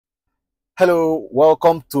Hello,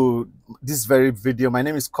 welcome to this very video. My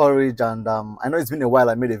name is Courage, and I know it's been a while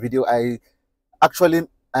I made a video. I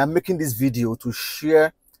am making this video to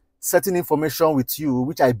share certain information with you,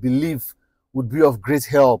 which I believe would be of great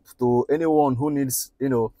help to anyone who needs,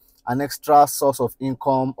 an extra source of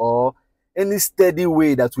income or any steady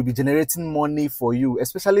way that will be generating money for you,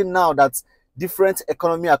 especially now that different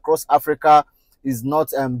economy across Africa is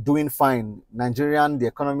not doing fine. The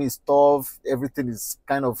economy is tough. Everything is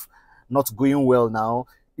kind of not going well now.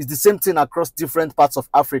 It's the same thing across different parts of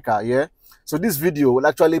Africa. Yeah. So this video will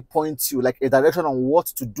actually point you like a direction on what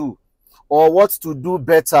to do or what to do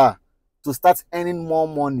better to start earning more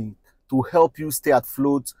money, to help you stay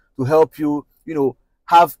afloat, to help you,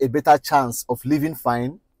 have a better chance of living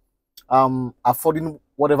fine, affording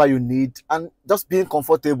whatever you need, and just being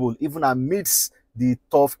comfortable even amidst the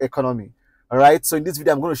tough economy. All right. So in this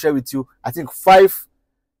video, I'm going to share with you, I think, 5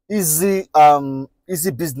 easy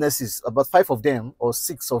businesses, about 5 of them or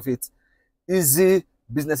 6 of it, easy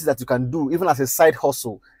businesses that you can do even as a side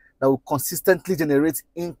hustle that will consistently generate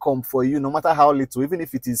income for you, no matter how little, even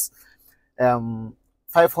if it is $500,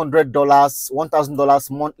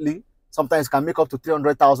 $1,000 monthly. Sometimes you can make up to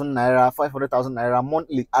 300,000 naira, 500,000 naira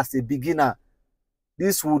monthly as a beginner.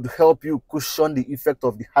 This would help you cushion the effect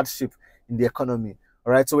of the hardship in the economy.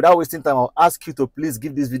 All right, so without wasting time, I'll ask you to please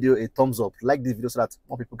give this video a thumbs up, like this video so that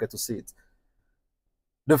more people get to see it.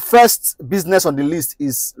 The first business on the list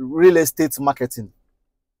is real estate marketing.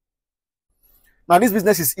 Now, this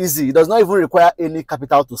business is easy. It does not even require any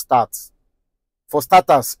capital to start. For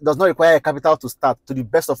starters, it does not require a capital to start, to the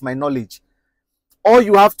best of my knowledge. All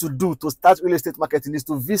you have to do to start real estate marketing is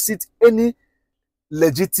to visit any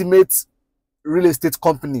legitimate real estate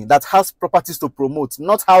company that has properties to promote,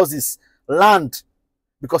 not houses, land.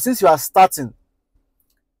 Because since you are starting,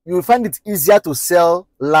 you will find it easier to sell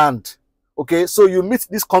land. Okay, so you meet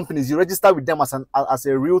these companies, you register with them as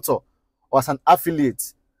a realtor or as an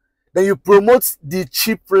affiliate. Then you promote the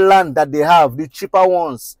cheap land that they have, the cheaper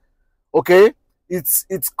ones. Okay, it's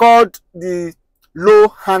called the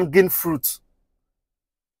low-hanging fruit.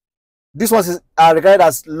 These ones are regarded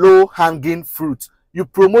as low-hanging fruit. You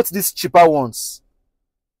promote these cheaper ones.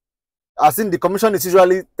 I think the commission is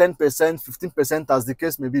usually 10%, 15%, as the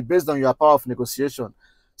case may be, based on your power of negotiation.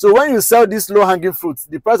 So when you sell these low-hanging fruits,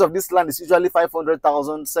 the price of this land is usually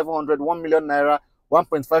 500,000, 700, 1 million naira,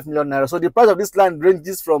 1.5 million naira. So the price of this land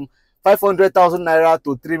ranges from 500,000 naira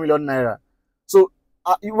to 3 million naira. So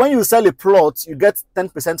when you sell a plot, you get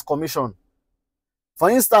 10% commission.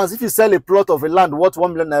 For instance, if you sell a plot of a land worth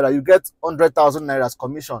 1 million naira, you get 100,000 naira as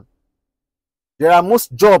commission. There are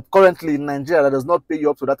most jobs currently in Nigeria that does not pay you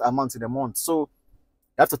up to that amount in a month. So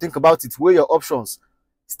you have to think about it, weigh your options.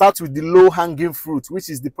 Start with the low-hanging fruit, which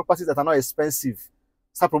is the properties that are not expensive.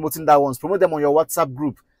 Start promoting that ones. Promote them on your WhatsApp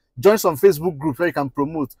group. Join some Facebook groups where you can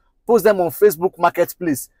promote. Post them on Facebook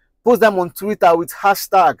Marketplace. Post them on Twitter with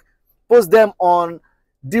hashtag. Post them on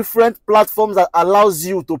different platforms that allows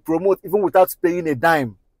you to promote even without paying a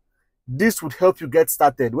dime. This would help you get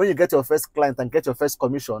started. When you get your first client and get your first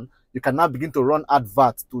commission, you can now begin to run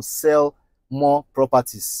adverts to sell more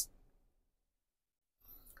properties.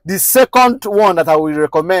 The second one that I will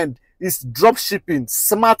recommend is drop shipping,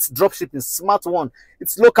 smart drop shipping, smart one.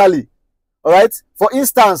 It's locally. All right. For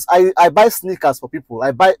instance, I buy sneakers for people.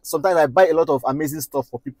 Sometimes I buy a lot of amazing stuff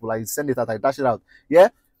for people. I send it out, I dash it out. Yeah.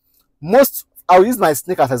 I'll use my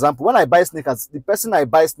sneakers as example. When I buy sneakers, the person I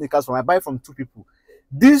buy sneakers from, I buy from 2 people.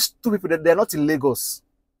 These 2 people, they're not in Lagos.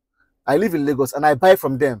 I live in Lagos and I buy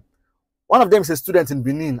from them. One of them is a student in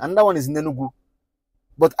Benin, another one is in Enugu.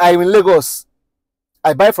 But I'm in Lagos.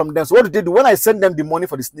 I buy from them. So what do they do? When I send them the money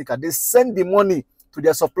for the sneaker, they send the money to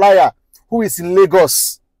their supplier who is in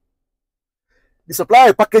Lagos. The supplier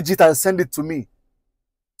will package it and send it to me.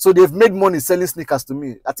 So they've made money selling sneakers to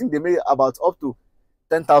me. I think they made about up to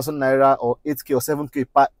 10,000 naira or 8K or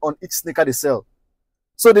 7K on each sneaker they sell.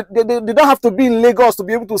 So they don't have to be in Lagos to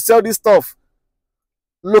be able to sell this stuff.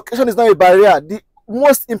 Location is not a barrier. The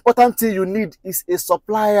most important thing you need is a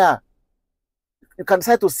supplier. You can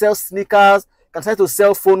decide to sell sneakers, can decide to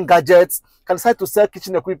sell phone gadgets, can decide to sell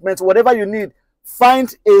kitchen equipment, whatever you need.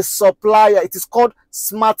 Find a supplier. It is called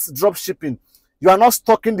smart drop shipping. You are not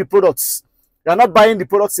stocking the products. You are not buying the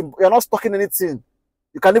products. You are not stocking anything.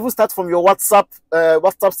 You can even start from your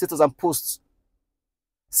WhatsApp status and posts.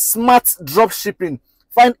 Smart drop shipping.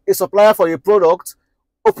 Find a supplier for your product.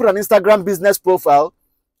 Open an Instagram business profile.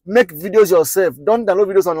 Make videos yourself. Don't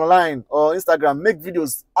download videos online or Instagram. Make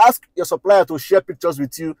videos. Ask your supplier to share pictures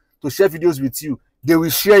with you, to share videos with you. They will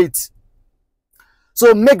share it.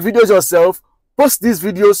 So make videos yourself. Post these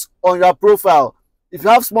videos on your profile. If you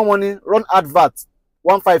have small money, run adverts,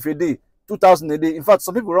 1.5 a day. 2,000 a day. In fact,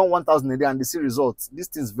 some people run 1,000 a day and they see results. These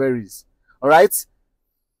things varies. All right.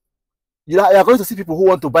 You are going to see people who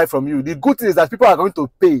want to buy from you. The good thing is that people are going to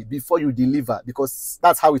pay before you deliver, because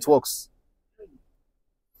that's how it works.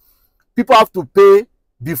 People have to pay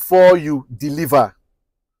before you deliver.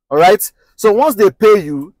 All right. So once they pay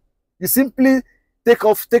you, you simply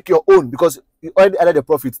take your own, because you already added the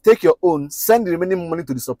profit. Take your own, send the remaining money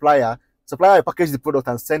to the supplier. Supplier will package the product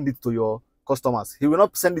and send it to your customers. He will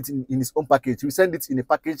not send it in his own package. He will send it in a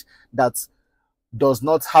package that does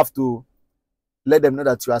not have to let them know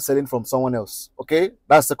that you are selling from someone else. Okay,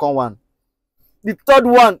 that's the second one. The third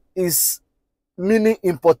one is mini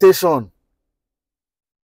importation.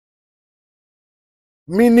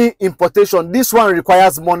 Mini importation. This one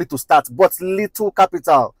requires money to start, but little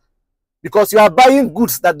capital, because you are buying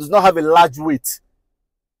goods that does not have a large weight.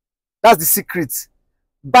 That's the secret.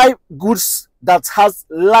 Buy goods that has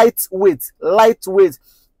light weight.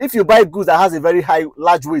 If you buy goods that has a very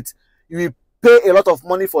large weight, you will pay a lot of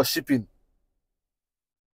money for shipping.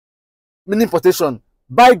 Mini importation.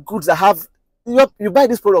 Buy goods that have, you buy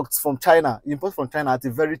these products from China, you import from China at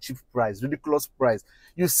a very cheap price, ridiculous price.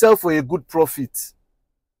 You sell for a good profit.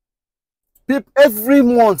 Every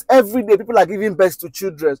month, every day, people are giving birth to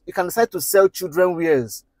children. You can decide to sell children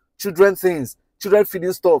wears, children things, children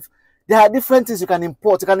feeding stuff. There are different things you can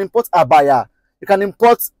import. You can import abaya, you can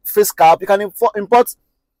import face cap, you can import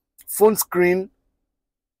phone screen,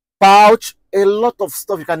 pouch, a lot of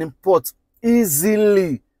stuff you can import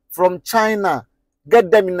easily from China.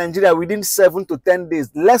 Get them in Nigeria within 7 to 10 days,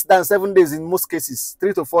 less than 7 days in most cases,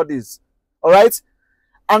 3 to 4 days. All right,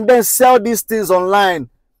 and then sell these things online.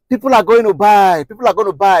 People are going to buy.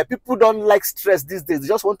 People don't like stress these days. They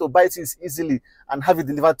just want to buy things easily and have it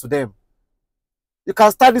delivered to them. You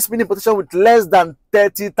can start this mini importation with less than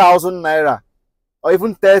 30,000 naira, or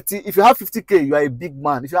even 30. If you have 50K, you are a big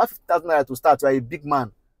man. If you have 50,000 naira to start, you are a big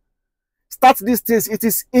man. Start these things. It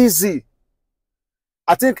is easy.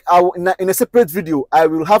 I think in a separate video,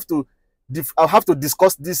 I'll have to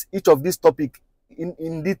discuss each of these topics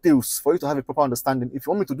in details for you to have a proper understanding. If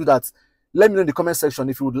you want me to do that, let me know in the comment section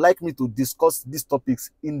if you would like me to discuss these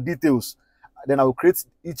topics in details. Then I will create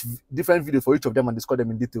each different video for each of them and discuss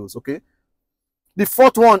them in details. Okay. The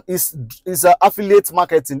fourth one is affiliate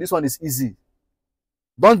marketing. This one is easy.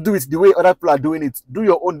 Don't do it the way other people are doing it. Do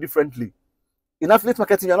your own differently. In affiliate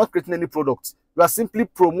marketing, you are not creating any product. You are simply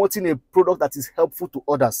promoting a product that is helpful to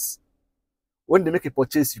others. When they make a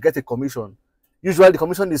purchase, you get a commission. Usually the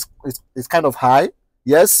commission is kind of high.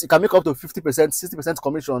 Yes, you can make up to 50%, 60%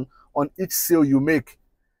 commission on each sale you make.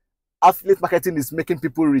 Affiliate marketing is making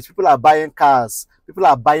people rich. People are buying cars. People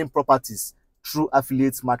are buying properties through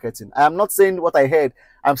affiliate marketing. I am not saying what I heard.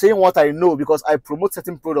 I'm saying what I know, because I promote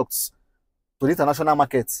certain products to the international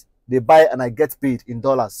markets. They buy and I get paid in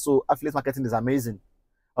dollars. So affiliate marketing is amazing.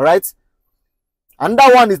 All right. And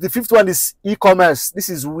that one is, the fifth one is e-commerce. This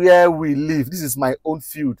is where we live. This is my own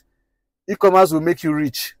field. E-commerce will make you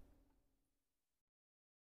rich.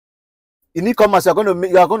 In e-commerce, you are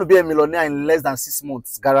going to be a millionaire in less than 6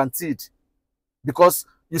 months, guaranteed, because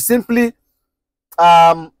you simply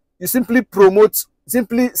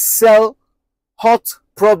sell hot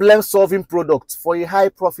problem-solving products for a high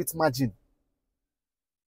profit margin.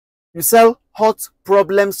 You sell hot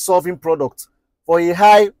problem-solving products for a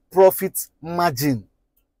high profit margin.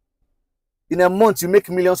 In a month, you make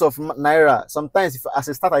millions of naira. Sometimes, as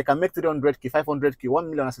a starter, you can make 300K, 500K, 1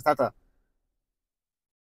 million as a starter.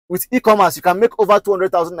 With e-commerce, you can make over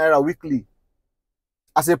 200,000 naira weekly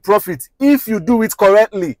as a profit if you do it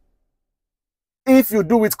correctly. If you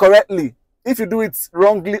do it correctly. If you do it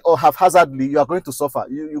wrongly or haphazardly, you are going to suffer.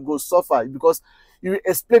 You go suffer because you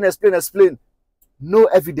explain. No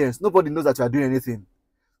evidence. Nobody knows that you are doing anything.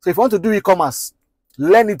 So if you want to do e-commerce,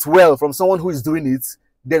 learn it well from someone who is doing it,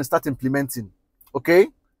 then start implementing. Okay?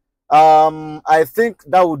 I think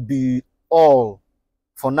that would be all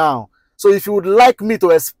for now. So if you would like me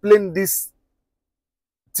to explain these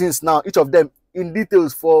things now, each of them in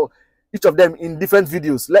details, for each of them in different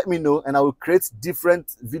videos, let me know and I will create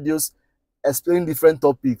different videos explaining different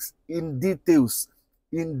topics in details,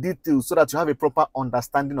 so that you have a proper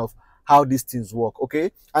understanding of how these things work.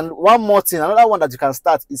 Okay? And one more thing, another one that you can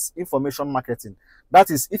start is information marketing.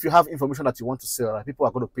 That is, if you have information that you want to sell that people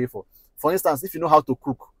are going to pay for. For instance, if you know how to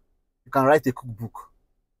cook, you can write a cookbook.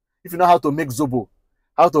 If you know how to make zobo,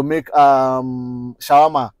 how to make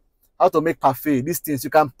shawarma, how to make parfait, these things, you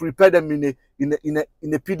can prepare them in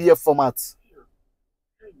a PDF format.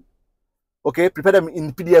 Okay, prepare them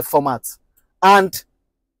in PDF format and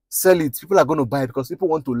sell it. People are going to buy it because people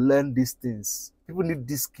want to learn these things. People need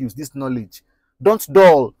these skills, this knowledge. Don't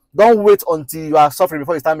dull. Don't wait until you are suffering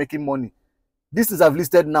before you start making money. These things I've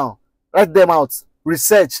listed now, write them out,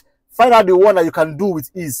 research, find out the one that you can do with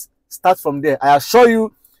ease. Start from there. I assure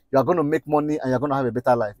you, you are going to make money and you're going to have a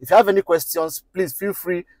better life. If you have any questions, please feel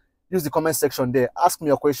free, use the comment section there. Ask me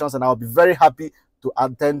your questions and I'll be very happy to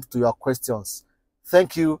attend to your questions.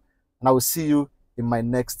 Thank you, and I will see you in my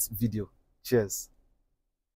next video. Cheers.